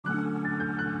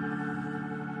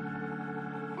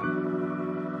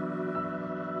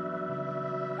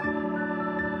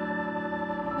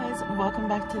welcome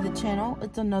back to the channel.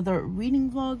 It's another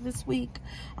reading vlog this week.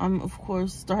 I'm of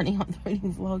course starting out the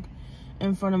reading vlog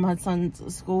in front of my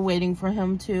son's school, waiting for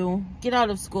him to get out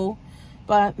of school.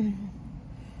 But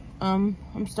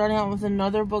I'm starting out with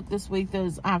another book this week that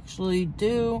is actually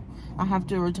due. I have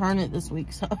to return it this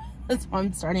week, so that's why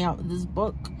I'm starting out with this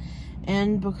book.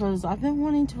 And because I've been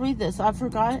wanting to read this, I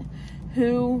forgot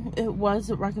who it was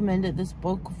that recommended this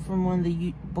book from one of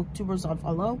the booktubers I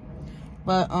follow.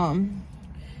 But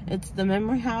it's The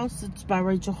Memory House. It's by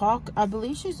Rachel Hauck. I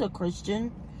believe she's a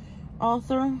Christian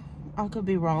author. I could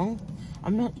be wrong.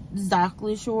 I'm not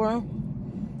exactly sure.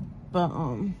 But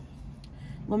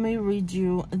let me read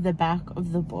you the back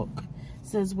of the book. It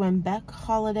says, when Beck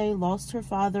Holiday lost her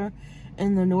father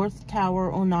in the North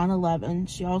Tower on 9/11,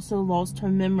 she also lost her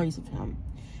memories of him.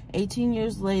 18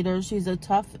 years later, she's a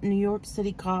tough New York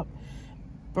City cop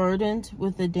burdened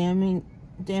with a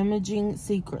damaging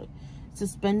secret,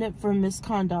 suspended for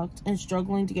misconduct and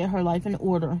struggling to get her life in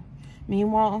order.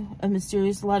 Meanwhile, a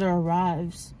mysterious letter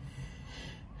arrives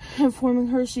informing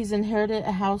her she's inherited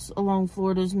a house along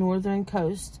Florida's northern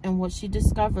coast, and what she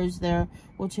discovers there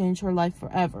will change her life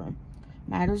forever.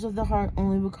 Matters of the heart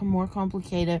only become more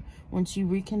complicated when she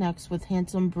reconnects with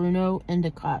handsome Bruno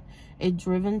Endicott, a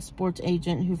driven sports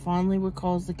agent who fondly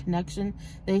recalls the connection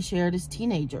they shared as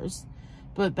teenagers.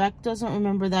 But Beck doesn't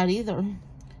remember that either.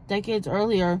 Decades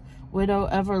earlier, widow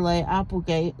Everleigh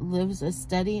Applegate lives a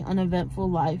steady, uneventful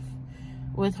life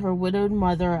with her widowed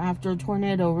mother after a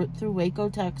tornado ripped through Waco,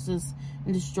 Texas,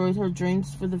 and destroyed her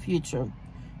dreams for the future.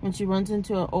 When she runs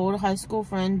into an old high school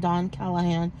friend, Don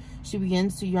Callahan, she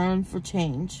begins to yearn for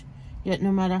change. Yet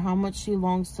no matter how much she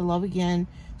longs to love again,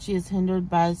 she is hindered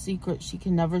by a secret she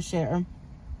can never share.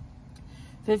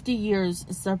 50 years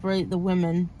separate the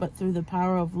women, but through the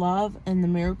power of love and the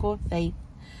miracle of faith,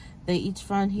 they each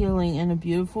find healing in a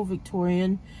beautiful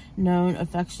Victorian known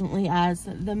affectionately as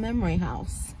the Memory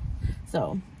House.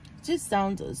 So, it just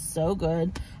sounds so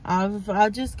good. I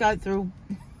just got through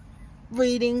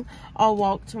reading A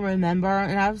Walk to Remember,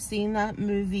 and I've seen that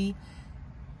movie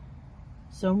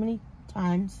so many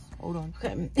times. Hold on.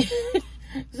 Okay.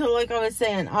 So, like I was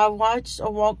saying, I watched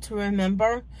A Walk to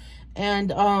Remember,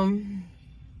 and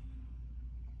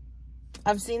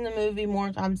I've seen the movie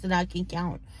more times than I can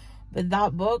count. But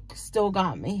that book still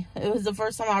got me. It was the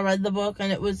first time I read the book,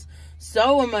 and it was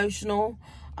so emotional.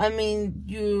 I mean,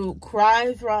 you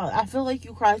cry throughout. I feel like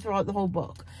you cry throughout the whole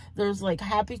book. There's like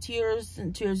happy tears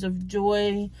and tears of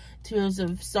joy, tears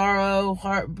of sorrow,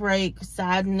 heartbreak,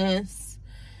 sadness.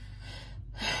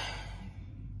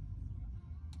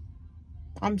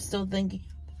 I'm still thinking.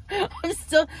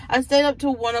 I stayed up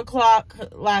till 1 o'clock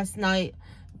last night,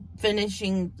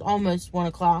 finishing almost 1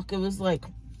 o'clock. It was like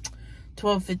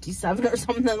 12:57 or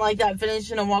something like that,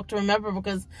 finishing A Walk to Remember,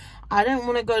 because I didn't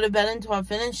want to go to bed until I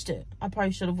finished it. I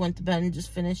probably should have went to bed and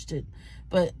just finished it,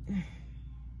 but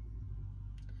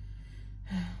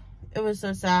it was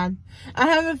so sad. I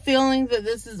have a feeling that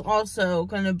this is also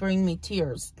going to bring me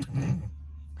tears.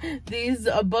 These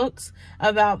books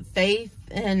about faith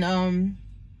and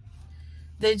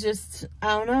they just,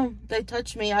 I don't know, they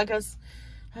touch me, I guess.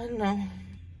 I don't know.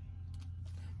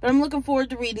 But I'm looking forward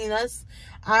to reading this.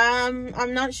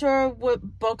 I'm not sure what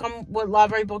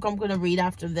library book I'm going to read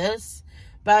after this.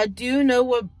 But I do know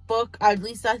what book, at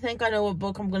least I think I know what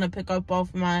book I'm going to pick up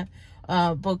off my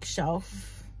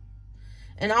bookshelf.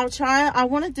 And I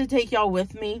wanted to take y'all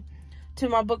with me to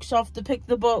my bookshelf to pick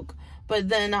the book. But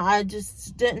then I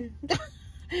just didn't.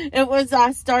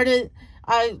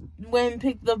 I went and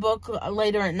picked the book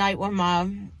later at night when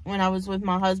I was with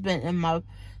my husband and my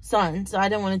son, so I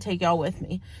didn't want to take y'all with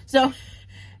me. So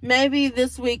maybe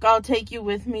this week I'll take you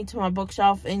with me to my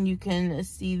bookshelf, and you can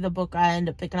see the book I end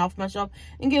up picking off my shelf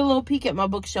and get a little peek at my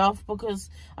bookshelf,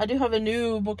 because I do have a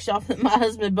new bookshelf that my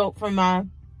husband built for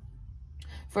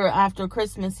after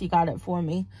Christmas. He got it for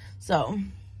me, so,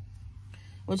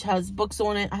 which has books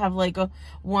on it. I have like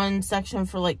one section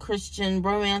for like Christian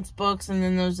romance books, and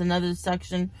then there's another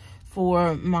section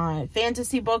for my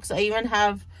fantasy books. I even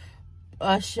have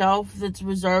a shelf that's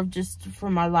reserved just for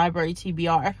my library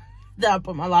TBR that I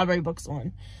put my library books on.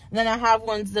 And then I have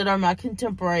ones that are my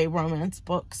contemporary romance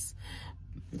books.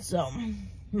 So,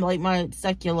 like my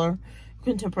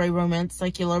contemporary romance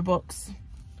secular books.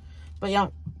 But yeah,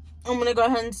 I'm going to go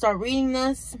ahead and start reading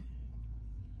this.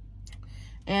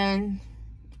 And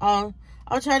I'll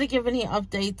try to give any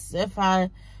updates if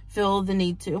I feel the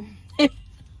need to.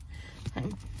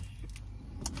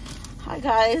 Hi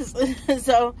guys.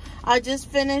 So I just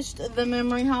finished The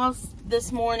Memory House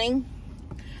this morning.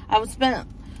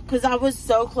 Because I was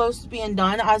so close to being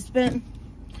done, I spent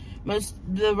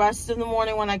the rest of the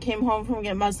morning when I came home from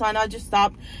getting my son. I just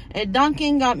stopped at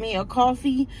Dunkin', got me a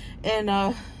coffee and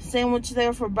a sandwich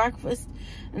there for breakfast,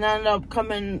 and I ended up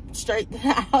coming straight to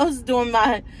the house doing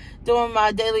my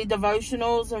daily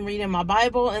devotionals and reading my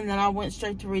Bible, and then I went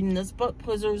straight to reading this book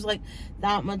because there was like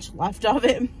that much left of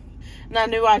it. And I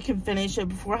knew I could finish it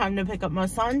before having to pick up my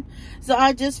son. So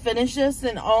I just finished this,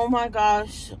 and oh my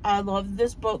gosh, I love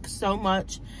this book so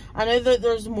much. I know that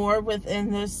there's more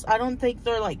within this. I don't think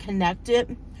they're like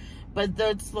connected, but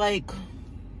that's like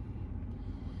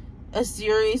a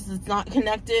series that's not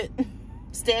connected, a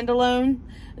standalone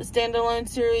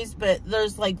series. But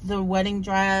there's like the wedding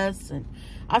dress, and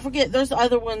I forget, there's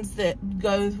other ones that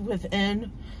go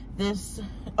within this.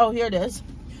 Oh, here it is.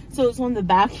 So it's on the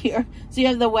back here. So you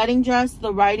have the wedding dress,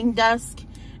 the writing desk,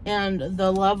 and the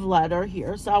love letter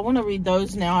here. So I want to read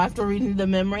those now after reading The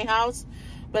Memory House.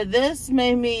 But this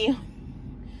made me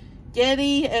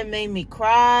giddy. It made me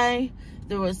cry.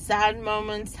 There was sad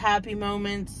moments, happy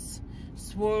moments,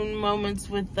 swoon moments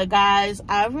with the guys.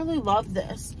 I really love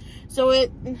this. So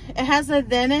it has a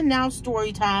then and now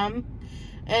story time.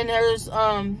 And there's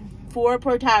 4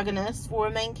 protagonists, 4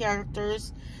 main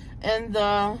characters. And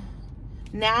the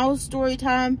now story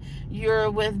time,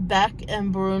 you're with Beck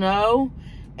and Bruno,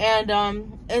 and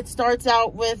it starts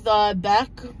out with Beck.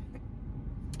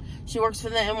 She works for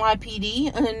the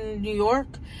NYPD in New York,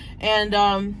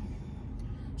 and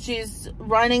she's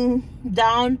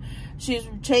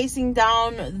chasing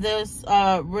down this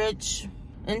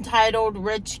entitled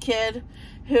rich kid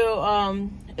who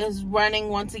is running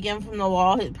once again from the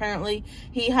law. Apparently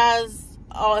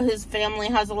his family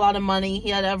has a lot of money. He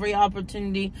had every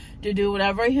opportunity to do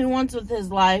whatever he wants with his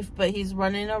life, but he's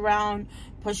running around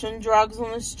pushing drugs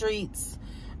on the streets.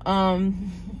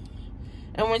 And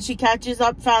when she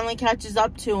finally catches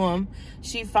up to him,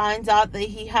 she finds out that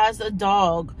he has a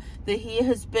dog that he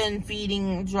has been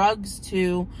feeding drugs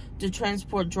to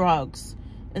transport drugs.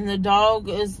 And the dog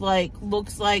is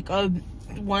looks like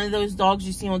one of those dogs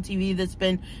you see on TV that's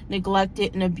been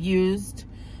neglected and abused.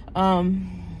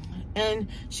 And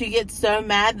she gets so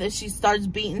mad that she starts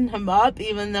beating him up,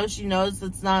 even though she knows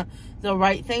it's not the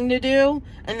right thing to do.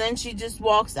 And then she just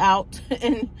walks out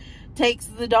and takes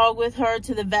the dog with her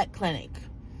to the vet clinic.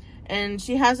 And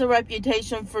she has a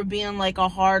reputation for being like a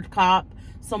hard cop,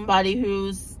 somebody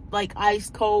who's like ice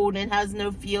cold and has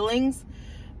no feelings.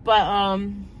 But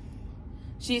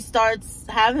she starts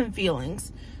having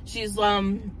feelings. She's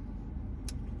and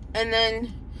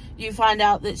then you find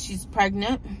out that she's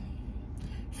pregnant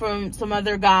from some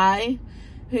other guy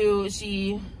who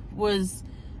she was,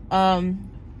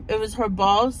 it was her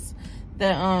boss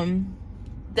that,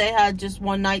 they had just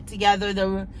one night together.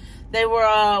 They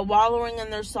were wallowing in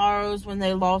their sorrows when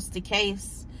they lost the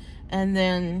case, and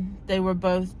then they were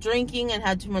both drinking and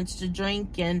had too much to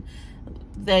drink, and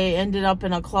they ended up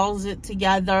in a closet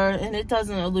together, and it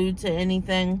doesn't allude to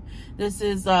anything. This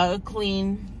is a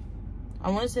clean, I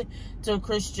want to say it's a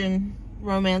Christian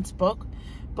romance book,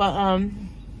 but,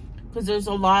 because there's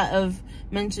a lot of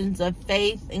mentions of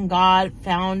faith in God,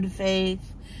 found faith,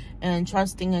 and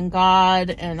trusting in God,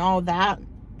 and all that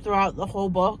throughout the whole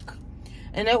book.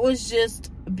 And it was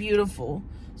just beautiful.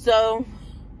 So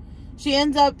she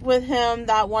ends up with him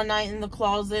that one night in the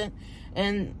closet,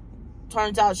 and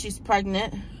turns out she's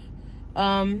pregnant.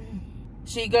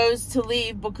 She goes to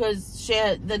leave because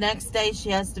the next day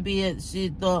she has to be at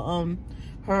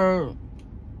her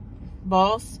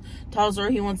boss tells her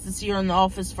he wants to see her in the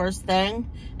office first thing,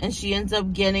 and she ends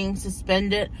up getting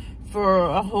suspended for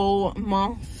a whole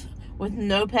month with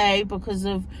no pay because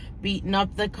of beating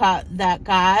up that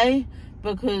guy,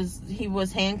 because he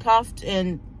was handcuffed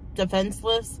and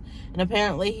defenseless, and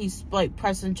apparently he's like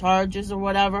pressing charges or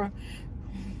whatever.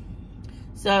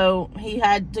 So he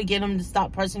had to get him to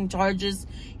stop pressing charges.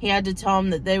 He had to tell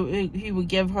him that he would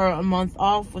give her a month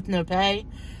off with no pay.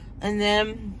 And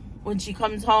then when she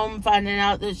comes home, finding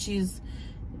out that she's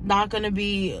not going to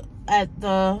be at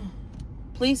the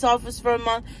police office for a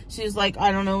month, she's like,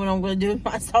 I don't know what I'm going to do with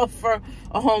myself for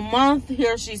a whole month.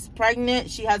 Here she's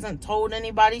pregnant. She hasn't told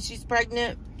anybody she's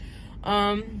pregnant.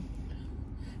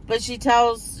 But she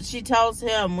tells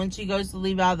him when she goes to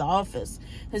leave out of the office,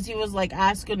 because he was like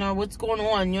asking her, what's going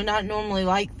on? You're not normally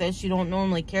like this. You don't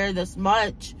normally care this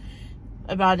much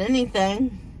about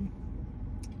anything.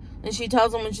 And she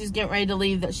tells him when she's getting ready to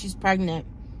leave that she's pregnant.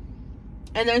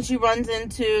 And then she runs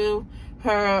into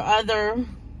her other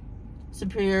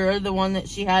superior, the one that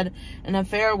she had an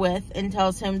affair with, and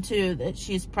tells him too that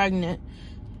she's pregnant.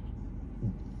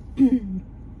 It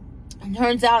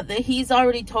turns out that he's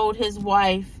already told his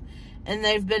wife and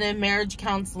they've been in marriage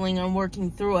counseling and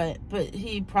working through it. But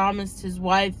he promised his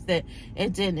wife that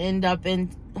it didn't end up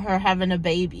in her having a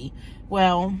baby.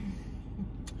 Well,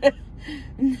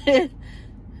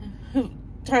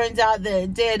 turns out that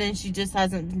it did, and she just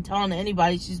hasn't been telling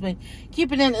anybody. She's been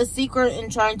keeping it a secret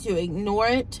and trying to ignore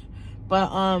it.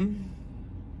 But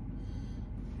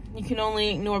you can only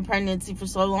ignore pregnancy for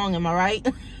so long, am I right?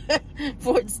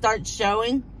 Before it starts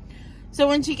showing. So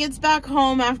when she gets back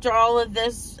home after all of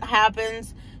this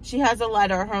happens, she has a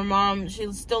letter. Her mom,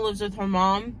 she still lives with her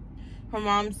mom. Her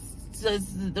mom says,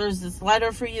 there's this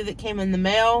letter for you that came in the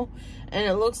mail, and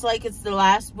it looks like it's the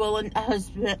last will and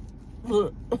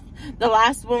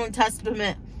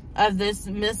testament of this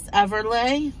Miss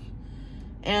Everleigh.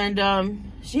 And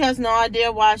she has no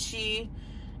idea why she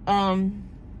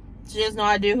has no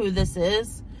idea who this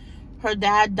is. Her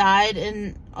dad died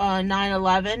in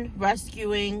 9/11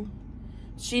 rescuing.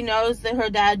 She knows that her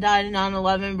dad died in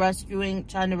 9/11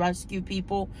 trying to rescue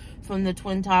people from the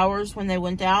Twin Towers when they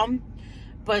went down.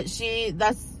 But she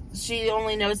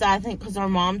only knows that, I think, because her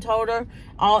mom told her.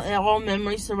 All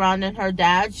memories surrounding her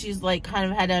dad, she's like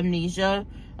kind of had amnesia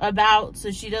about,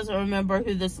 so she doesn't remember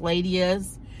who this lady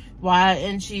is, why,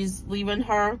 and she's leaving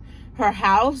her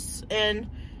house and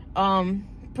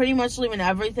pretty much leaving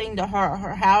everything to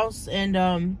her house and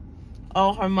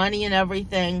all her money and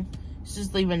everything. She's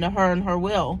just leaving to her and her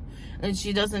will, and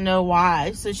she doesn't know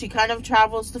why. So she kind of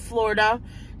travels to Florida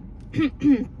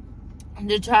to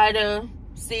try to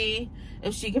see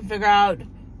if she can figure out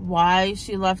why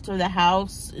she left her the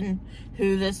house and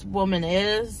who this woman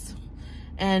is.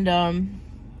 And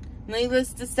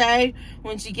needless to say,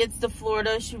 when she gets to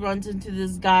Florida, she runs into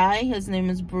this guy. His name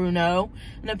is Bruno,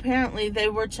 and apparently they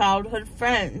were childhood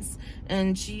friends.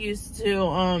 And she used to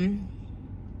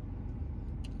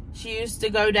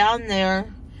go down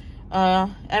there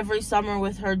every summer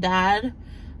with her dad,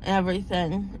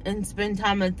 everything, and spend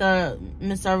time at the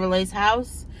Miss Everleigh's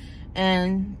house.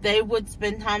 And they would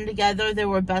spend time together. They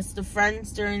were best of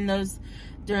friends during those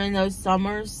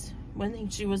summers when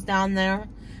she was down there.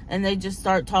 And they just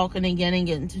start talking again and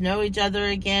getting to know each other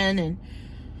again and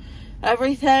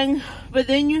everything. But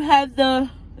then you have the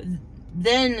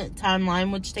then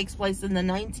timeline, which takes place in the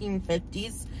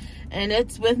 1950s. And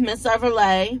it's with Miss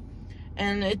Everleigh.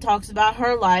 And it talks about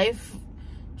her life.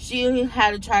 She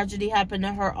had a tragedy happen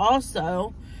to her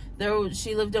also.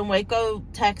 She lived in Waco,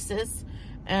 Texas.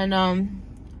 And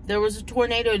there was a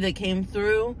tornado that came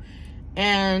through,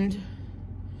 and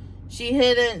she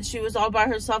was all by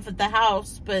herself at the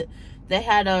house, but they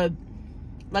had a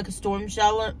storm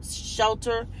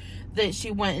shelter that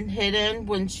she went and hid in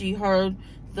when she heard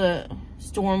the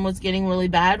storm was getting really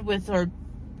bad with her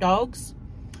dogs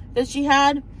that she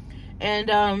had. And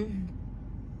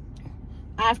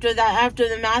after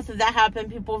the math of that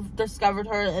happened, people discovered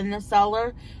her in the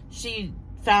cellar. She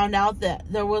found out that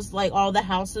there was all the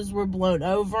houses were blown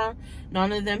over.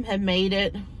 None of them had made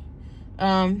it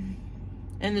in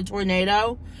the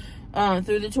tornado,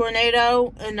 through the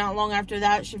tornado. And not long after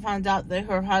that, she found out that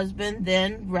her husband,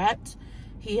 then Rhett,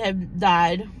 he had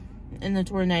died in the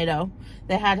tornado.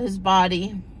 They had his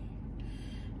body.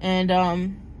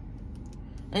 And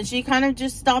she kind of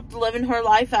just stopped living her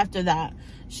life after that.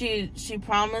 She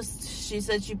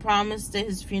said she promised at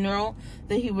his funeral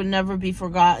that he would never be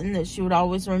forgotten, that she would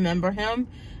always remember him.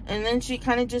 And then she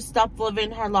kind of just stopped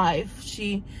living her life.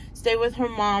 She stayed with her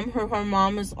mom. Her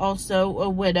mom is also a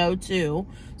widow too.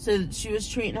 So she was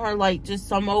treating her like just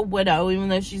some old widow, even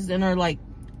though she's in her late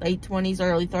 20s,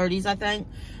 early 30s, I think.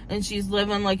 And she's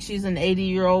living like she's an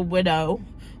 80-year-old widow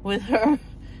with her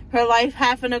life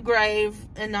half in a grave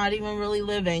and not even really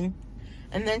living.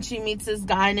 And then she meets this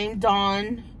guy named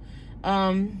Don,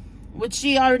 which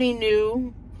she already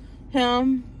knew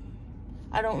him.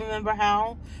 I don't remember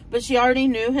how, but she already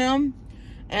knew him.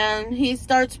 And he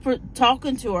starts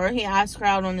talking to her. He asks her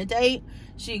out on a date.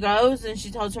 She goes and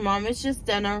she tells her mom, it's just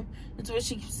dinner. That's what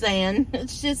she keeps saying.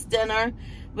 It's just dinner.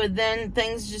 But then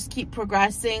things just keep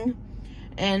progressing.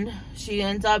 And she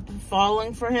ends up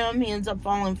falling for him. He ends up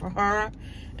falling for her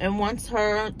and wants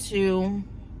her to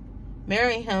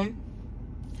marry him.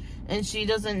 And she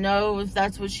doesn't know if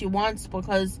that's what she wants,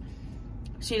 because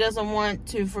she doesn't want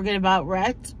to forget about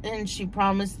Rhett. And she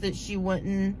promised that she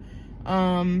wouldn't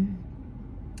ever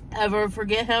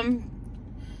forget him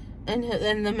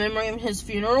and the memory of his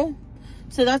funeral.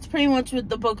 So that's pretty much what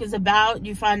the book is about.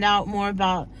 You find out more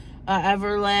about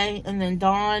Everleigh and then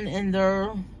Dawn and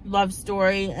their love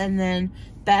story, and then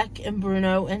Beck and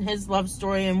Bruno and his love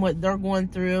story and what they're going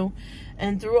through.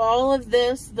 And through all of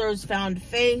this, there's found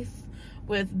faith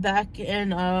with Beck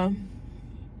and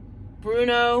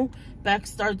Bruno. Beck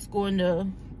starts going to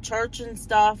church and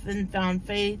stuff and found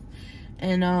faith,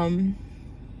 and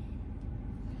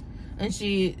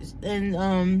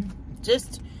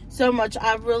just so much.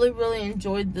 I really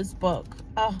enjoyed this book.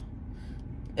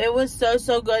 It was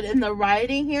so good, and the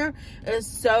writing here is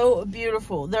so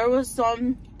beautiful. There was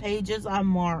some pages I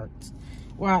marked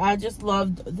where I just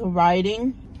loved the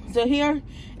writing. So here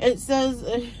it says,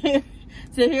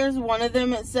 so here's one of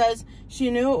them. It says, she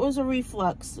knew it was a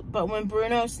reflex, but when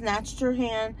Bruno snatched her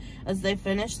hand as they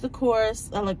finished the chorus,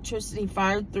 electricity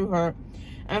fired through her,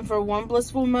 and for one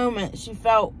blissful moment she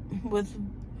felt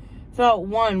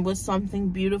one with something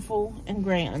beautiful and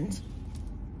grand.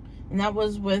 And that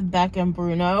was with Beck and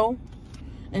Bruno.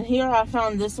 And here I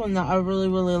found this one that I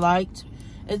really liked.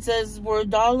 It says, we're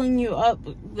dolling you up.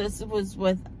 This was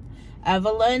with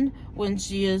Evelyn when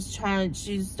she starts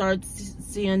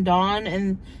seeing Dawn,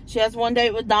 and she has one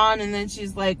date with Dawn, and then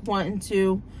she's like wanting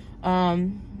to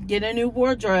get a new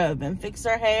wardrobe and fix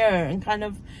her hair, and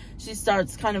she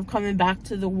starts coming back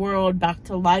to the world, back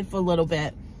to life a little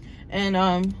bit.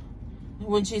 And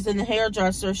when she's in the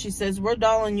hairdresser, she says, we're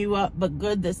dolling you up, but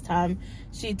good this time.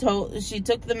 She took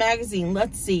the magazine.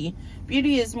 Let's see.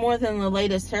 Beauty is more than the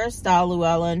latest hairstyle,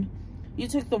 Llewellyn. You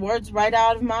took the words right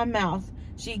out of my mouth.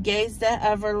 She gazed at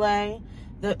Everleigh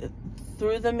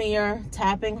through the mirror,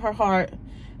 tapping her heart.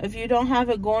 If you don't have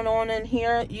it going on in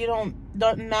here,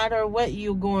 doesn't matter what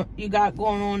you got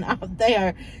going on out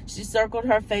there. She circled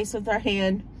her face with her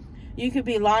hand. You could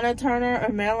be Lana Turner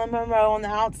or Marilyn Monroe on the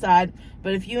outside,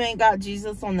 but if you ain't got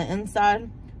Jesus on the inside,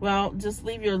 well, just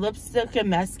leave your lipstick and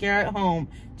mascara at home.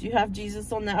 Do you have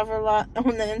Jesus on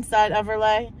the inside,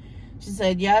 Everleigh? She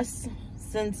said, yes,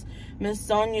 since Miss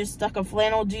Sonia stuck a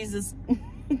flannel Jesus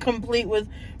complete with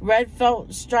red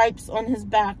felt stripes on his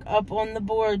back up on the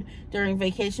board during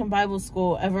Vacation Bible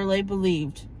School, Everleigh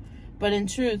believed. But in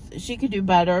truth, she could do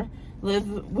better,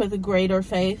 live with a greater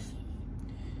faith.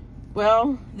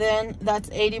 Well, then, that's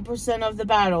 80% of the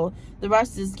battle. The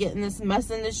rest is getting this mess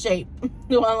into shape.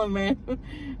 Well, man.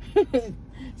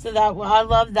 So I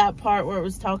love that part where it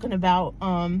was talking about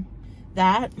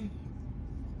that.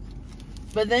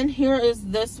 But then here is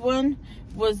this one,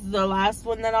 was the last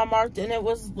one that I marked, and it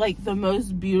was like the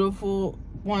most beautiful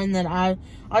one that I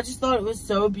just thought it was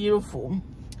so beautiful.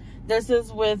 This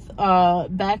is with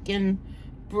Beck and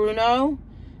Bruno.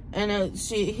 And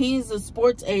he's a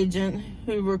sports agent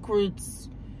who recruits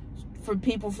for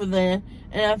people for the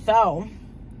NFL.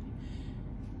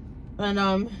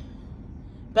 And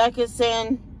Beck is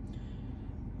saying,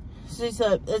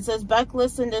 it says, Beck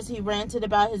listened as he ranted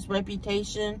about his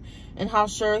reputation and how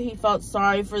sure he felt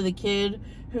sorry for the kid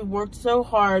who worked so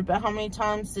hard, but how many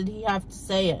times did he have to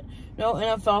say it? No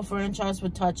NFL franchise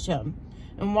would touch him.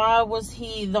 And why was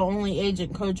he the only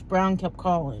agent Coach Brown kept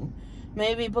calling?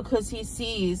 Maybe because he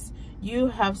sees you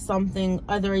have something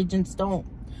other agents don't.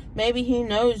 Maybe he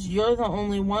knows you're the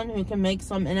only one who can make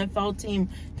some NFL team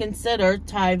consider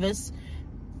Tyvis.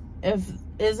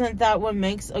 Isn't that what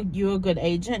makes you a good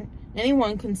agent?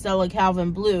 Anyone can sell a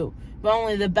Calvin Blue, but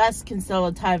only the best can sell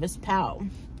a Tyvis Powell.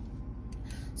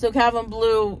 So Calvin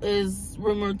Blue is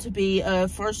rumored to be a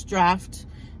first draft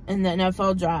in the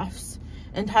NFL drafts.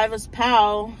 And Tyvis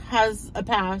Powell has a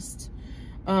past,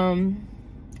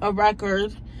 a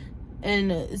record,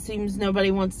 and it seems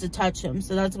nobody wants to touch him.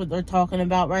 So that's what they're talking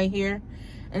about right here.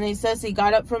 And he says he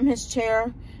got up from his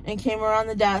chair and came around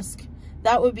the desk.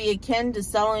 That would be akin to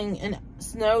selling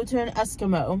snow to an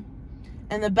Eskimo.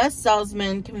 And the best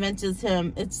salesman convinces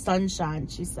him it's sunshine,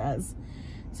 she says.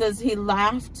 Says he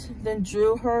laughed, then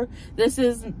drew her. This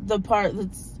is the part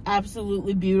that's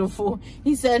absolutely beautiful.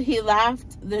 He said he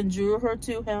laughed, then drew her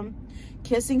to him,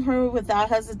 kissing her without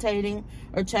hesitating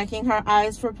or checking her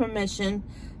eyes for permission,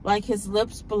 like his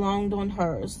lips belonged on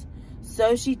hers.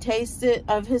 So she tasted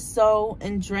of his soul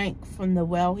and drank from the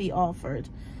well he offered.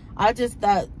 I just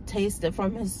thought tasted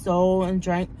from his soul and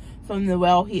drank from the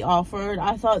well he offered.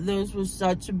 I thought those were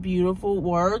such beautiful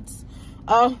words.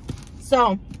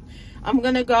 So I'm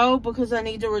going to go because I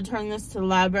need to return this to the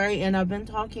library, and I've been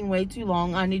talking way too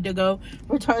long. I need to go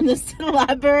return this to the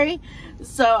library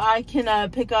so I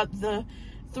can pick up the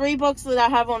 3 books that I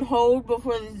have on hold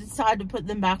before they decide to put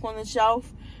them back on the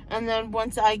shelf. And then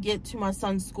once I get to my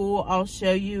son's school, I'll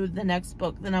show you the next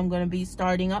book that I'm going to be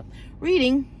starting up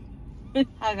reading.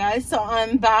 Hi guys, so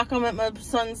I'm back. I'm at my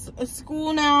son's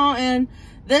school now, and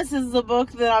this is the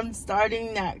book that I'm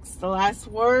starting next. The Last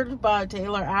Word by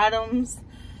Taylor Adams.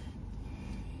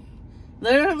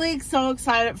 Literally so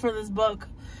excited for this book.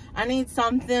 I need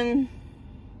something.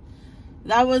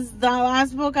 That was the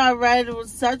last book I read. It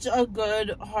was such a good,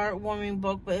 heartwarming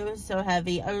book, but it was so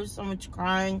heavy. I was so much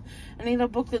crying. I need a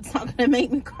book that's not going to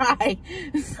make me cry.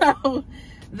 So,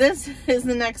 this is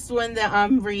the next one that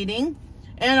I'm reading.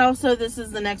 And also this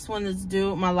is the next one that's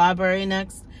due at my library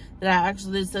next. That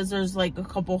actually says there's like a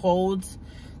couple holds.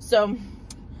 So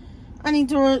I need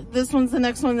to, this one's the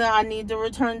next one that I need to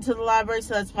return to the library.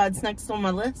 So that's why it's next on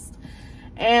my list.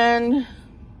 And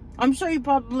I'm sure you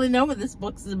probably know what this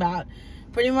book is about.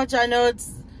 Pretty much I know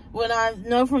it's, what I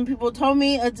know from people told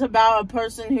me, it's about a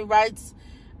person who writes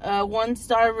a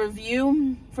 1-star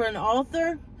review for an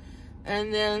author.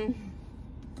 And then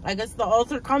I guess the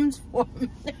author comes for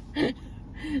him.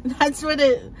 That's what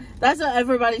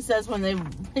everybody says when they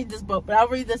read this book. But I'll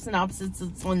read the synopsis.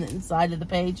 It's on the inside of the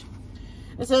page.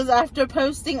 It says, after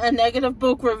posting a negative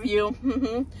book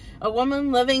review, a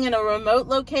woman living in a remote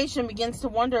location begins to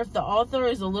wonder if the author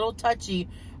is a little touchy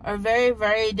or very,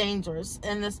 very dangerous.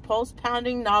 In this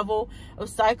pulse-pounding novel of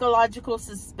psychological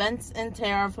suspense and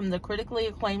terror from the critically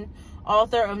acclaimed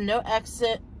author of No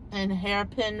Exit and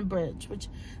Hairpin Bridge, which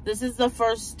this is the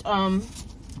first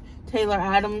Taylor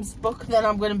Adams book that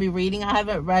I'm going to be reading. I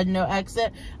haven't read No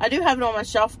Exit. I do have it on my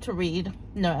shelf to read,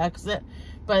 No Exit,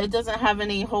 but it doesn't have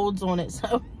any holds on it,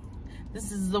 so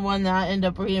this is the one that I end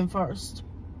up reading first.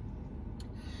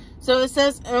 So it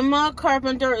says, Emma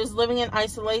Carpenter is living in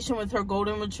isolation with her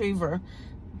golden retriever,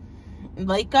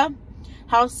 Laika,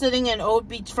 house sitting in an old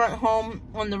beachfront home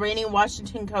on the rainy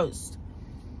Washington coast.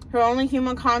 Her only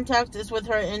human contact is with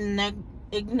her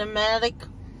enigmatic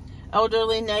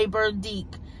elderly neighbor,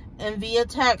 Deke, and via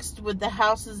text with the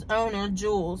house's owner,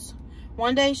 Jules.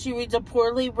 One day, she reads a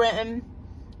poorly written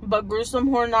but gruesome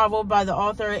horror novel by the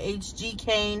author H.G.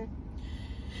 Cain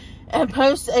and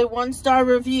posts a 1-star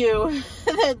review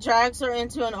that drags her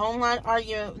into an online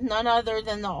argument with none other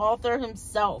than the author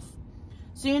himself.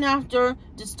 Soon after,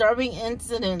 disturbing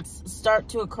incidents start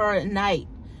to occur at night.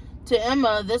 To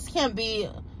Emma, this can't be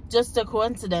just a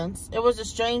coincidence. It was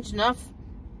strange enough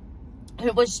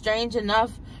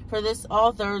for this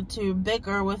author to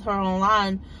bicker with her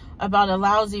online about a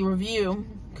lousy review.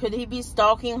 Could he be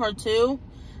stalking her too?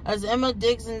 As Emma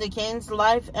digs into Cain's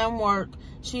life and work,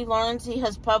 she learns he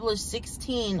has published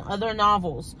 16 other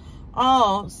novels,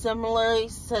 all similarly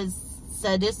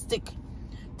sadistic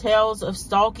tales of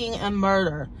stalking and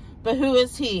murder. But who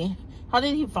is he? How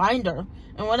did he find her?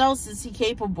 And what else is he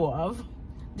capable of?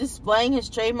 Displaying his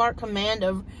trademark command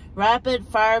of rapid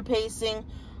fire pacing,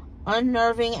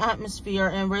 unnerving atmosphere,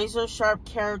 and razor-sharp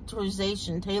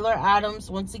characterization, Taylor Adams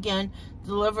once again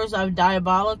delivers a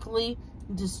diabolically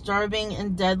disturbing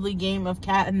and deadly game of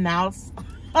cat and mouse.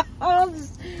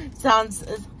 This sounds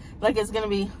like it's gonna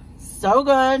be so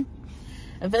good.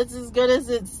 If it's as good as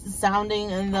it's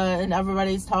sounding and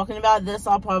everybody's talking about this,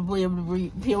 I'll probably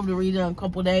be able to read it in a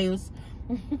couple days.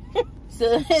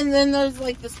 So, and then there's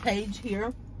like this page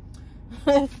here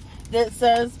that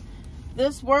says,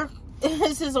 this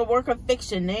is a work of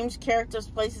fiction. Names, characters,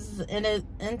 places, and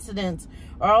incidents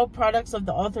are all products of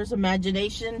the author's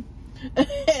imagination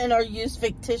and are used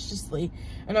fictitiously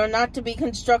and are not to be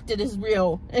constructed as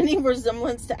real. Any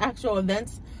resemblance to actual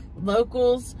events,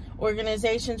 locals,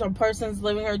 organizations, or persons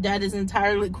living or dead is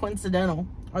entirely coincidental.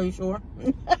 Are you sure?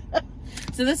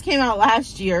 So this came out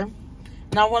last year,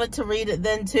 and I wanted to read it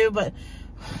then too, but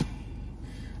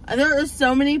there are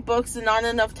so many books and not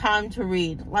enough time to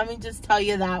read. Let me just tell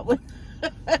you that.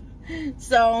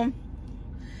 So,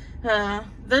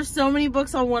 there's so many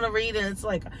books I want to read, and it's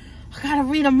like, I gotta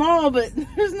read them all, but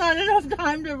there's not enough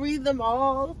time to read them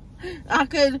all. I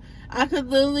could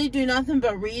literally do nothing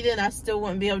but read, and I still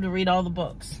wouldn't be able to read all the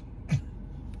books.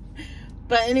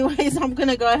 But anyways, I'm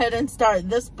gonna go ahead and start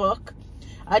this book.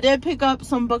 I did pick up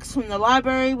some books from the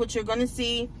library, which you're gonna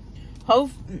see.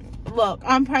 Look,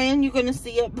 I'm praying you're gonna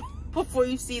see it before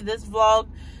you see this vlog.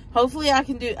 Hopefully I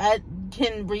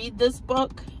can read this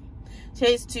book.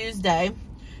 Today's Tuesday.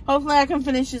 Hopefully I can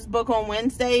finish this book on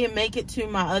Wednesday and make it to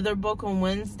my other book on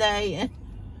Wednesday.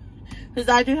 Because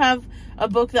I do have a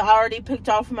book that I already picked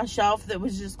off my shelf that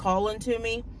was just calling to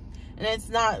me. And it's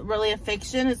not really a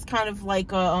fiction. It's kind of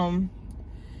like a,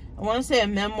 I want to say a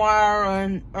memoir or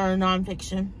a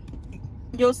nonfiction.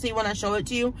 You'll see when I show it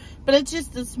to you. But it's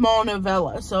just a small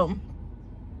novella. So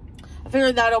I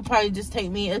figured that'll probably just take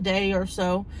me a day or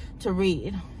so to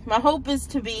read. My hope is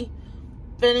to be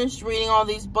finished reading all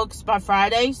these books by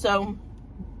Friday. So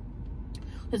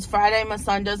it's Friday, my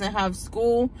son doesn't have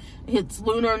school. It's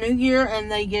Lunar New Year,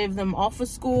 and they gave them off of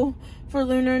school for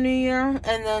Lunar New Year.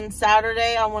 And then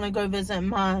Saturday I want to go visit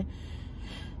my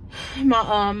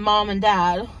mom and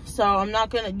dad. So I'm not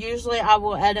gonna, usually I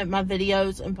will edit my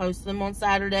videos and post them on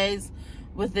Saturdays,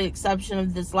 with the exception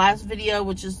of this last video,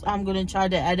 which is I'm gonna try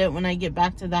to edit when I get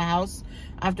back to the house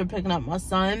after picking up my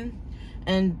son,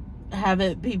 and have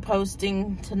it be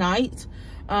posting tonight.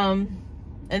 And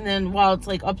And then while it's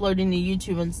like uploading to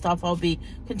YouTube and stuff, I'll be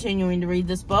continuing to read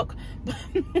this book.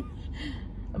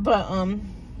 But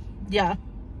yeah.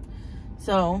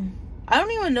 So I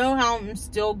don't even know how I'm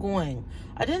still going.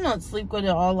 I did not sleep good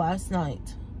at all last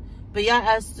night. But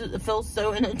yeah, I feel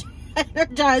so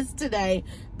energized today.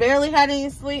 Barely had any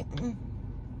sleep.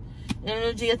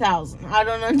 Energy 1,000. I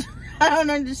don't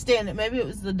understand it. Maybe it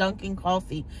was the Dunkin'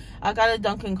 coffee. I got a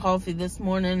Dunkin' coffee this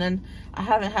morning, and I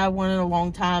haven't had one in a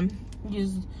long time.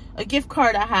 Used a gift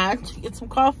card I had to get some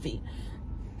coffee.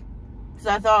 So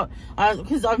I thought,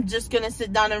 because I'm just going to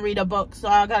sit down and read a book. So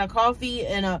I got a coffee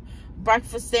and a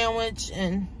breakfast sandwich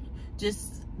and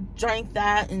just drank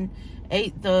that and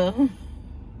ate the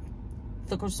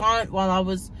croissant while I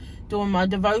was doing my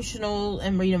devotional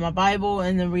and reading my Bible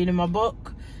and then reading my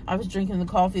book. I was drinking the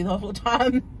coffee the whole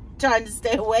time, trying to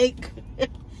stay awake.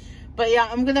 But yeah,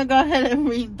 I'm going to go ahead and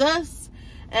read this.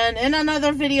 And in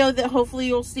another video that hopefully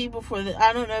you'll see before this,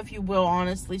 I don't know if you will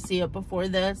honestly see it before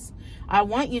this. I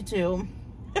want you to.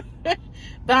 But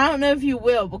I don't know if you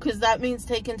will, because that means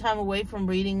taking time away from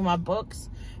reading my books.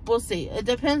 We'll see. It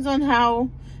depends on how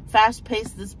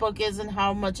fast-paced this book is and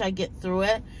how much I get through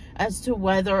it as to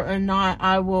whether or not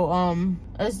I will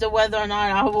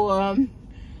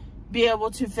be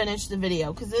able to finish the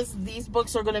video, because these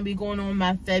books are going to be going on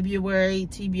my February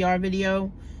TBR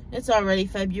video. It's already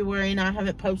February and I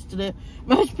haven't posted it.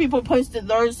 Most people posted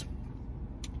theirs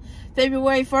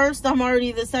February 1st. I'm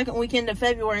already the second weekend of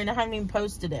February and I haven't even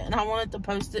posted it. And I wanted to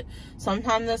post it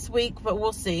sometime this week, but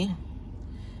we'll see.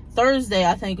 Thursday,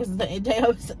 I think, is the day I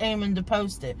was aiming to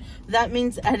post it. That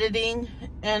means editing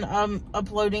and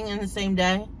uploading in the same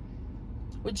day.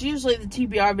 Which usually the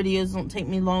TBR videos don't take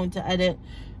me long to edit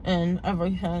and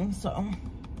everything. So,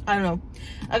 I don't know.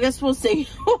 I guess we'll see.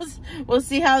 We'll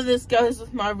see how this goes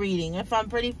with my reading. If I'm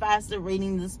pretty fast at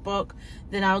reading this book,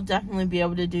 then I'll definitely be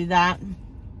able to do that.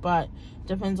 But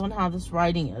depends on how this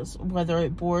writing is. Whether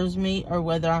it bores me or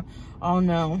whether, oh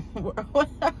no.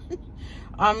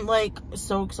 I'm like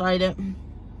so excited.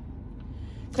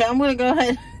 Okay, I'm going to go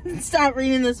ahead and start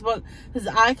reading this book, because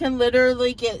I can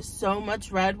literally get so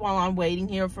much read while I'm waiting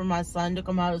here for my son to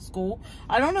come out of school.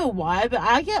 I don't know why, but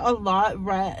I get a lot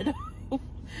read.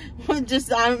 I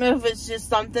don't know if it's just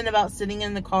something about sitting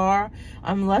in the car.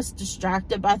 I'm less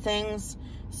distracted by things.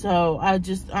 So I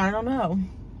don't know.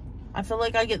 I feel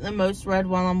like I get the most read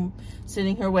while I'm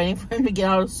sitting here waiting for him to get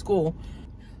out of school.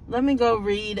 Let me go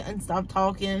read and stop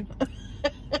talking.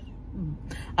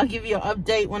 I'll give you an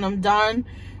update when I'm done,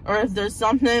 or if there's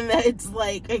something that's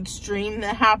like extreme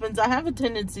that happens. I have a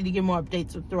tendency to give more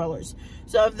updates with thrillers.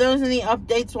 So if there's any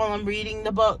updates while I'm reading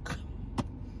the book,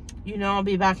 you know, I'll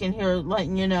be back in here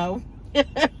letting you know.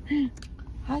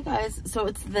 Hi guys, so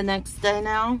it's the next day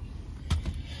now,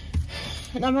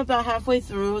 and I'm about halfway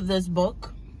through this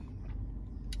book.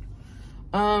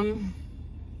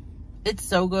 It's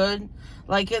so good.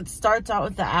 Like, it starts out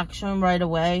with the action right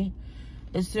away.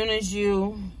 As soon as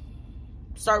you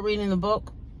start reading the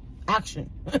book, action.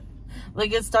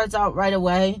 Like, it starts out right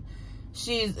away.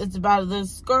 It's about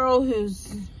this girl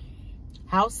who's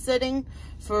house sitting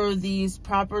for these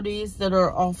properties that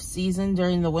are off season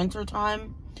during the winter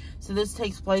time. So this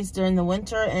takes place during the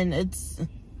winter, and it's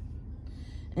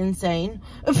insane.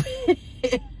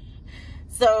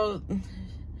 So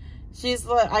she's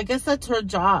like, I guess that's her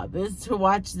job, is to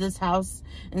watch this house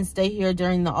and stay here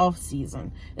during the off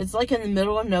season. It's like in the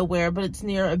middle of nowhere, but it's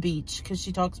near a beach, because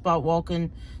she talks about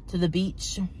walking to the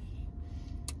beach.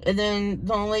 And then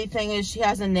the only thing is she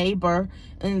has a neighbor,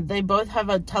 and they both have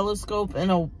a telescope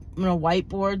and a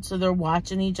whiteboard, so they're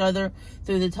watching each other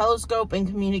through the telescope and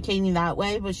communicating that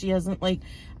way, but she hasn't like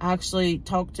actually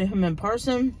talked to him in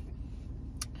person.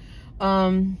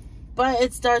 But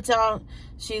it starts out,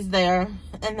 she's there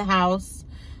in the house.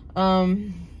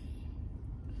 And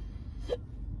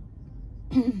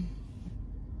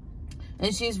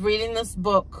she's reading this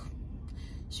book.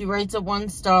 She rates it 1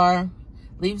 star,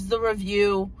 leaves the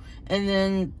review, and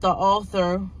then the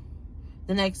author,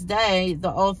 the next day,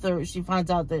 she finds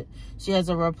out that she has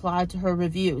a reply to her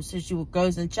review. So she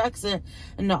goes and checks it,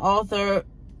 and the author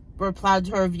replied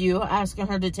to her review asking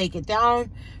her to take it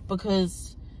down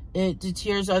because it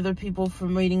deters other people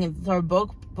from reading her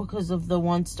book because of the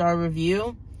 1 star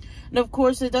review. And of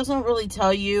course, it doesn't really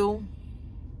tell you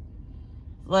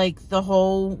like the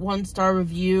whole 1 star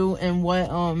review and what,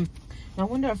 I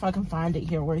wonder if I can find it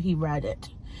here where he read it.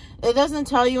 It doesn't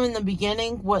tell you in the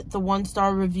beginning what the 1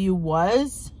 star review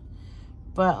was,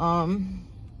 but,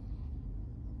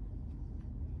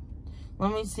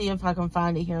 let me see if I can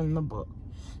find it here in the book.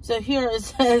 So here it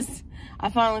says, I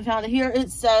finally found it. Here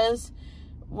it says,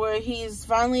 where he's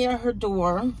finally at her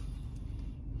door,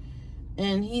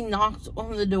 and he knocked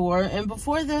on the door. And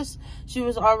before this, she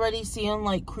was already seeing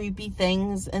like creepy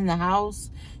things in the house.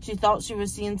 She thought she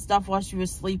was seeing stuff while she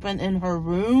was sleeping in her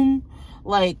room,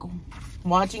 like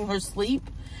watching her sleep.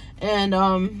 And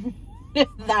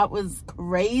that was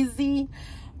crazy.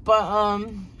 But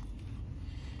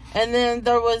and then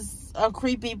there was a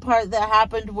creepy part that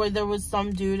happened where there was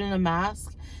some dude in a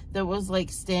mask that was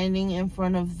like standing in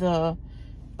front of the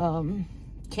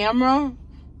camera,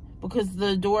 because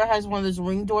the door has one of those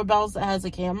Ring doorbells that has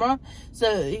a camera.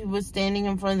 So he was standing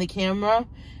in front of the camera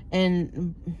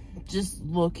and just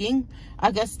looking,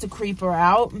 I guess, to creep her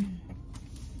out.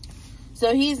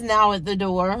 So he's now at the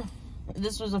door.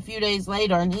 This was a few days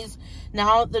later, and he's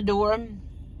now at the door.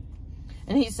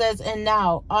 And he says, "And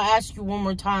now, I'll ask you one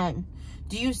more time.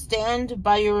 Do you stand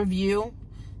by your review?"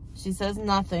 She says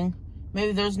nothing.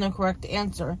 Maybe there's no correct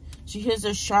answer. She hears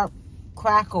a sharp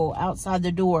crackle outside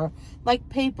the door, like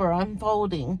paper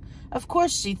unfolding. Of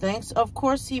course, she thinks. Of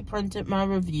course he printed my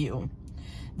review.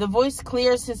 The voice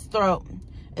clears his throat.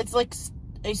 It's like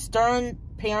a stern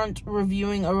parent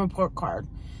reviewing a report card.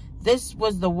 "This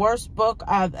was the worst book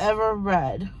I've ever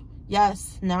read."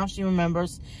 Yes, now she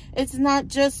remembers. "It's not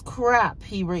just crap,"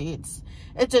 he reads.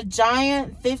 "It's a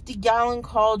giant 50-gallon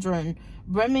cauldron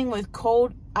brimming with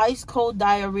ice-cold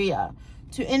diarrhea.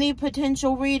 To any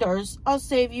potential readers, I'll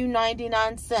save you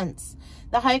 99 cents.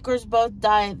 The hikers both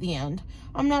die at the end.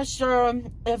 I'm not sure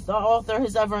if the author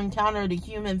has ever encountered a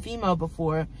human female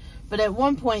before, but at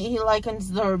one point he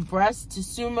likens their breasts to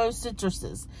sumo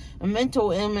citruses, a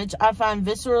mental image I find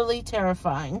viscerally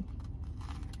terrifying."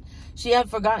 She had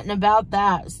forgotten about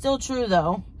that. Still true,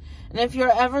 though. And if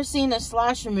you're ever seen a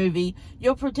slasher movie,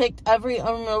 you'll predict every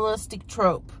unrealistic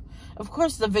trope. Of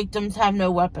course the victims have no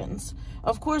weapons.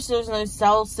 Of course there's no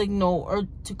cell signal or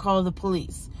to call the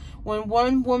police. When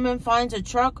one woman finds a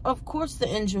truck, of course the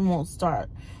engine won't start.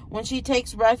 When she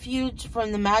takes refuge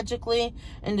from the magically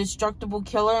indestructible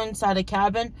killer inside a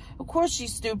cabin, of course she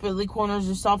stupidly corners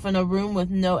herself in a room with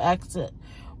no exit.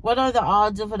 What are the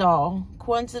odds of it all?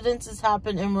 Coincidences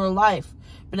happen in real life,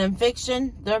 but in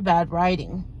fiction, they're bad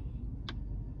writing.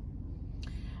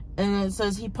 And it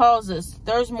says he pauses.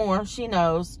 There's more, she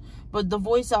knows, but the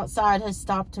voice outside has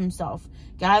stopped himself,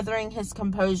 gathering his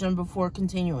composure before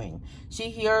continuing.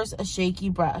 She hears a shaky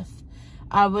breath.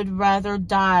 "I would rather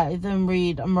die than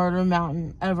read A Murder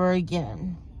Mountain ever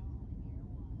again."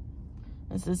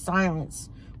 This is silence.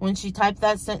 When she typed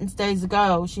that sentence days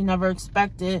ago, she never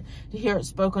expected to hear it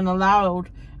spoken aloud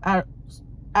at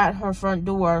her front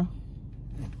door.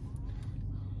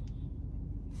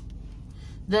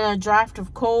 Then a draft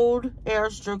of cold air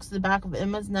strokes the back of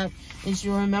Emma's neck, and she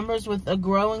remembers with a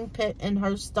growing pit in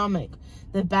her stomach,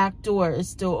 the back door is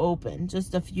still open,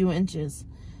 just a few inches.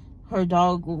 Her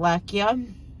dog,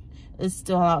 Lakia, is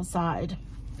still outside.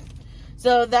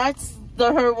 So that's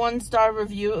her 1-star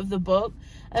review of the book.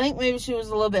 I think maybe she was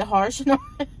a little bit harsh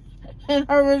in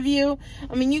her review.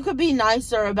 I mean, you could be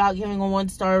nicer about giving a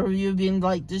 1-star review, being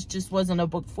like, this just wasn't a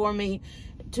book for me.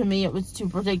 To me, it was too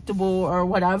predictable or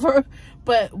whatever.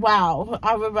 But wow,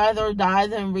 I would rather die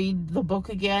than read the book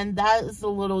again. That is a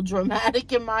little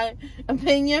dramatic in my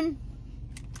opinion.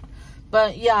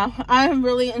 But yeah, I am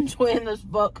really enjoying this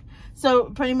book. So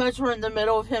pretty much we're in the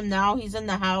middle of him now. He's in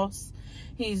the house.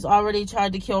 He's already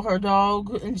tried to kill her dog,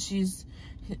 and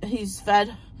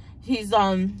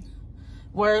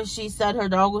where she said her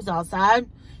dog was outside.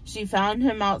 She found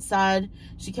him outside.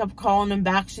 She kept calling him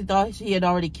back. She thought he had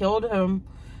already killed him.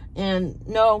 And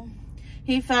no,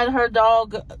 he fed her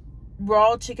dog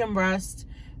raw chicken breast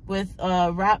with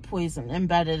rat poison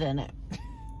embedded in it.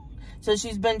 So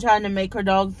she's been trying to make her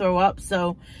dog throw up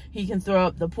so he can throw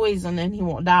up the poison and he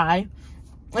won't die.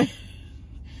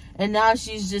 And now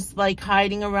she's just like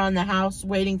hiding around the house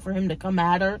waiting for him to come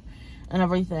at her and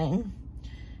everything.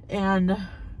 And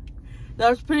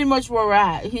that's pretty much where we're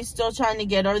at. He's still trying to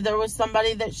get her. There was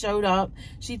somebody that showed up.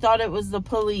 She thought it was the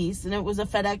police, and it was a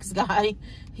FedEx guy.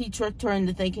 He tricked her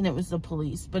into thinking it was the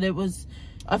police, but it was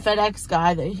a FedEx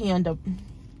guy that he ended up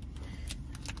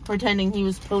pretending he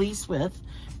was police with.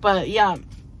 But yeah,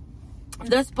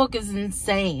 this book is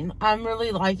insane. I'm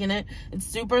really liking it. It's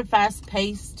super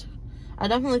fast-paced. I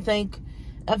definitely think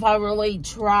if I really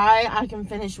try, I can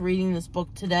finish reading this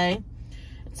book today,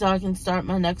 so I can start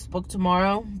my next book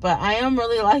tomorrow. But I am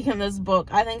really liking this book.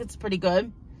 I think it's pretty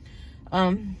good.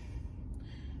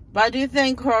 But I do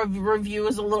think her review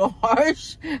is a little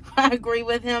harsh. I agree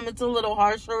with him. It's a little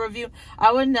harsh, her review.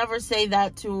 I would never say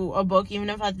that to a book, even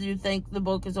if I do think the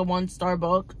book is a 1-star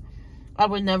book. I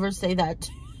would never say that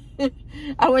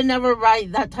I would never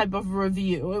write that type of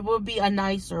review. It would be a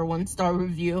nicer 1-star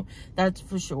review, that's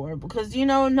for sure. Because, you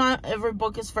know, not every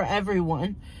book is for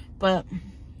everyone. But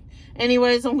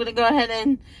anyways, I'm going to go ahead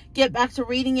and get back to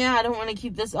reading it. I don't want to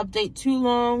keep this update too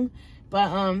long.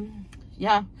 But,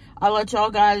 yeah, I'll let y'all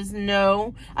guys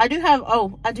know. I do have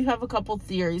a couple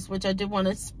theories, which I did want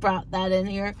to sprout that in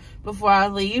here before I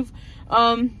leave.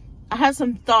 I have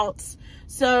some thoughts.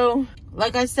 So,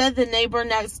 like I said, the neighbor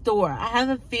next door. I have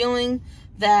a feeling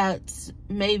that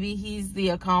maybe he's the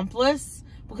accomplice,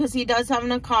 because he does have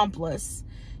an accomplice.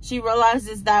 She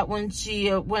realizes that when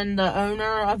the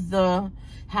owner of the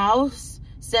house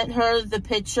sent her the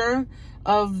picture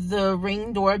of the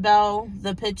Ring doorbell,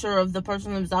 the picture of the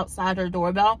person that was outside her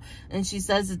doorbell, and she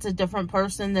says it's a different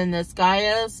person than this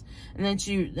guy is, and then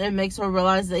it makes her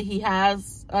realize that he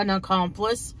has an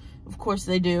accomplice. Of course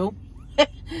they do.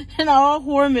 In all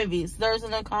horror movies, there's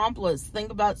an accomplice.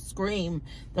 Think about Scream.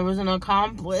 There was an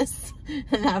accomplice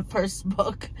in that first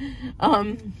book,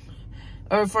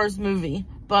 or first movie.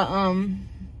 But, of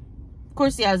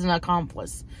course he has an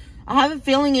accomplice. I have a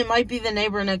feeling it might be the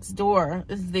neighbor next door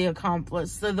is the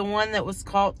accomplice. So the one that was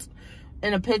caught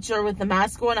in a picture with the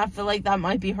mask on, I feel like that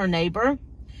might be her neighbor.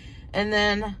 And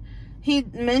then he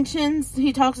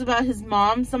talks about his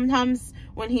mom sometimes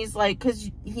when he's like, because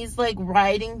he's like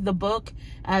writing the book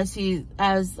as he's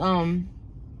hunting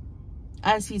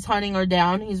her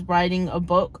down. He's writing a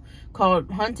book called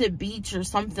Haunted Beach or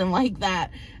something like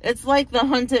that. It's like the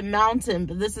Haunted Mountain,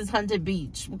 but this is Haunted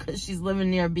Beach because she's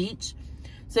living near a beach.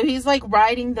 So he's like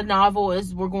writing the novel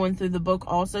as we're going through the book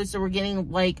also. So we're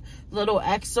getting like little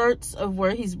excerpts of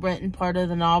where he's written part of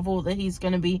the novel that he's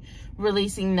going to be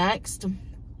releasing next.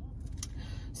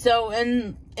 So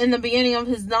in the beginning of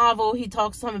his novel, he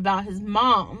talks some about his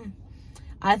mom.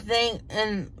 I think,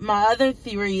 and my other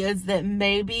theory is that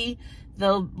maybe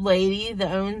the lady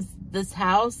that owns this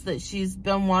house, that she's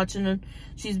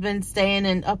been staying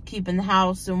and upkeeping the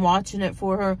house and watching it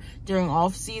for her during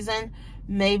off season.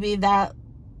 Maybe that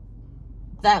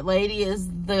lady is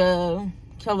the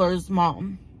killer's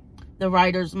mom, the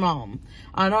writer's mom.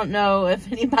 I don't know if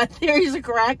any of my theories are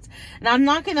correct. And I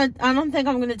don't think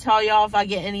I'm going to tell y'all if I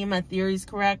get any of my theories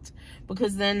correct,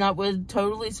 because then that would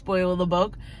totally spoil the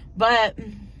book. But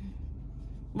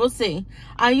we'll see.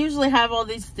 I usually have all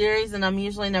these theories and I'm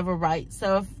usually never right.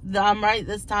 So if I'm right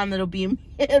this time, it'll be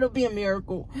a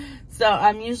miracle. So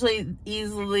I'm usually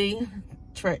easily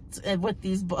tricked with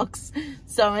these books.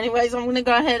 So anyways, I'm going to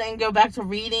go ahead and go back to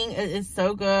reading. It is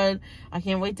so good. I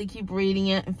can't wait to keep reading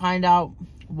it and find out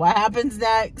what happens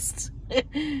next.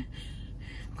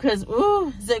 Because,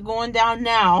 ooh, is it going down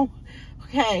now?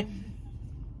 Okay.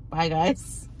 Bye,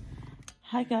 guys.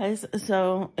 Hi, guys.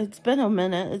 So, it's been a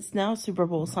minute. It's now Super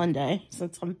Bowl Sunday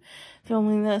since I'm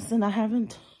filming this, and I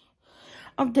haven't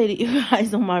updated you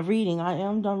guys on my reading. I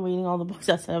am done reading all the books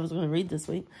I said I was going to read this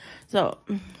week. So,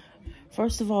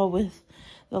 first of all, with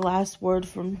The Last Word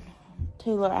from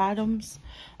Taylor Adams,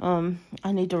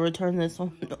 I need to return this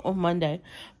on Monday,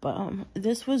 but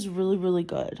this was really, really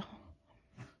good.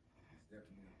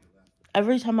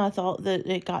 Every time I thought that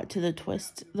it got to the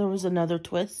twist, there was another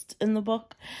twist in the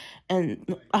book,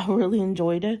 and I really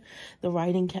enjoyed it. The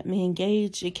writing kept me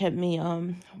engaged. It kept me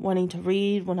wanting to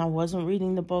read. When I wasn't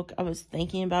reading the book, I was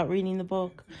thinking about reading the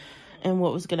book and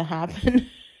what was going to happen.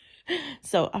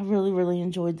 So I really, really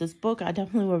enjoyed this book. I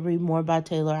definitely would read more by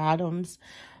Taylor Adams.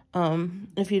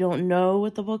 If you don't know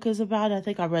what the book is about, I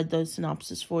think I read those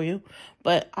synopsis for you,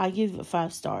 but I give it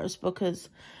 5 stars because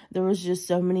there was just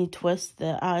so many twists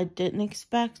that I didn't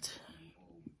expect.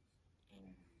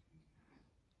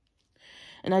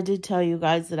 And I did tell you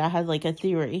guys that I had like a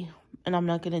theory, and I'm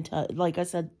not going to tell, like I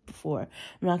said before,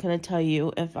 I'm not going to tell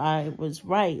you if I was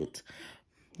right.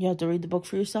 You have to read the book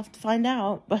for yourself to find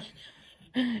out, but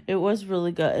it was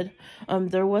really good.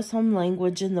 There was some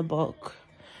language in the book,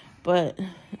 but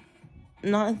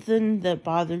nothing that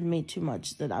bothered me too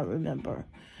much that I remember.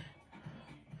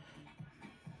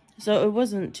 So it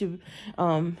wasn't too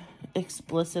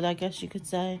explicit, I guess you could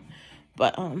say.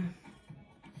 But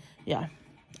yeah,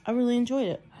 I really enjoyed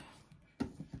it.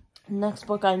 Next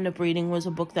book I ended up reading was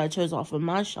a book that I chose off of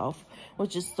my shelf,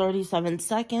 which is 37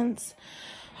 Seconds.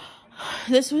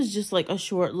 This was just like a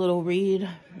short little read.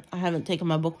 I haven't taken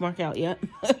my bookmark out yet.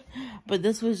 But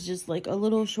this was just like a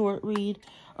little short read.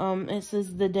 It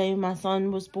says, the day my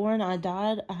son was born, I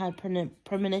died. I had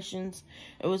premonitions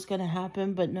it was going to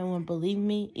happen, but no one believed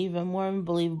me. Even more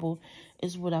unbelievable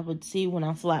is what I would see when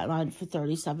I flatlined for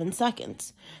 37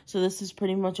 seconds. So this is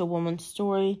pretty much a woman's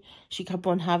story. She kept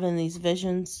on having these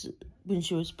visions when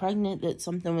she was pregnant that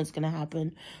something was going to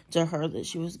happen to her, that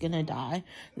she was going to die,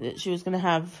 that she was going to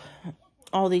have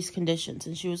all these conditions,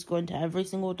 and she was going to every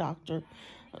single doctor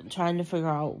trying to figure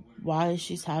out why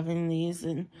she's having these,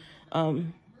 and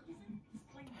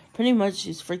pretty much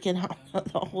she's freaking out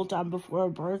the whole time before her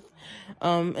birth.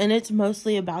 And it's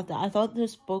mostly about that. I thought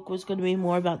this book was going to be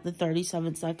more about the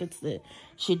 37 seconds that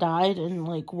she died and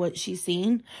like what she's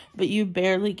seen, but you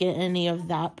barely get any of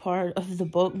that part of the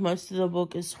book. Most of the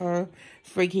book is her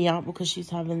freaking out because she's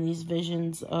having these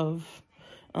visions of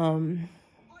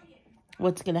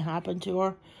what's going to happen to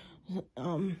her.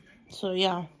 So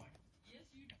yeah,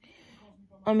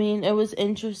 I mean, it was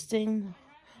interesting.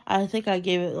 I think I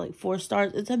gave it like 4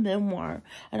 stars. It's a memoir.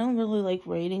 I don't really like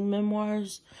rating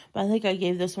memoirs, but I think I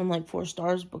gave this one like 4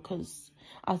 stars because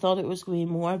I thought it was going to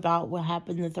be more about what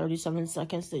happened in the 37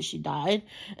 seconds that she died.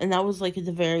 And that was like at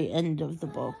the very end of the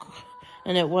book.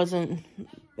 And it wasn't,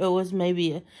 it was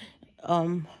maybe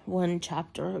one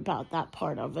chapter about that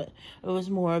part of it. It was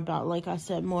more about, like I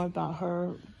said, more about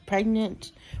her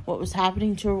pregnant, what was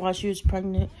happening to her while she was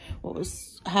pregnant, what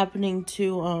was happening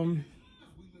to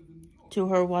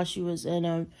her while she was in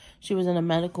a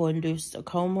medical induced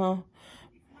coma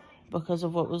because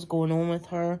of what was going on with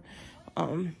her.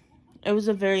 It was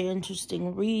a very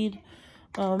interesting read.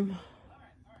 But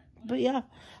yeah,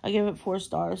 I gave it 4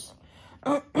 stars.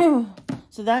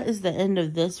 So that is the end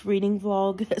of this reading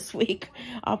vlog this week.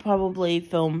 I'll probably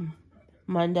film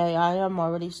Monday. I am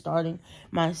already starting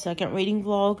my second reading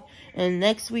vlog, and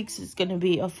next week's is going to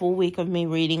be a full week of me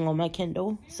reading on my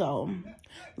Kindle, so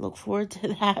look forward to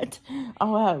that.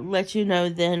 I'll let you know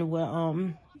then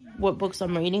what books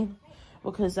I'm reading,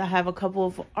 because I have a couple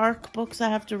of ARC books I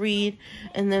have to read,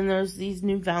 and then there's these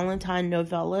new Valentine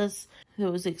novellas that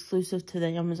was exclusive to the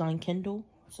Amazon Kindle,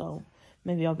 so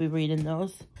maybe I'll be reading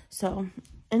those. So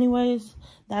anyways,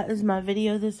 that is my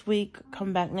video this week.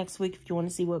 Come back next week if you want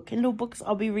to see what Kindle books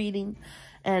I'll be reading.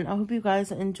 And I hope you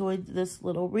guys enjoyed this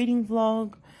little reading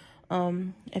vlog.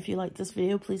 If you like this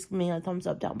video, please give me a thumbs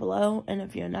up down below. And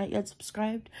if you're not yet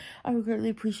subscribed, I would greatly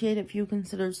appreciate it if you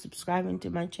consider subscribing to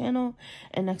my channel.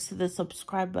 And next to the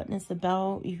subscribe button is the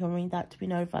bell. You can ring that to be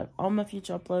notified of all my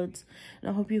future uploads. And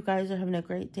I hope you guys are having a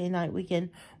great day, night, weekend,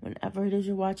 whenever it is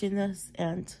you're watching this.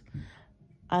 And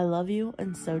I love you,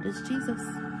 and so does Jesus.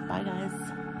 Bye,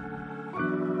 guys.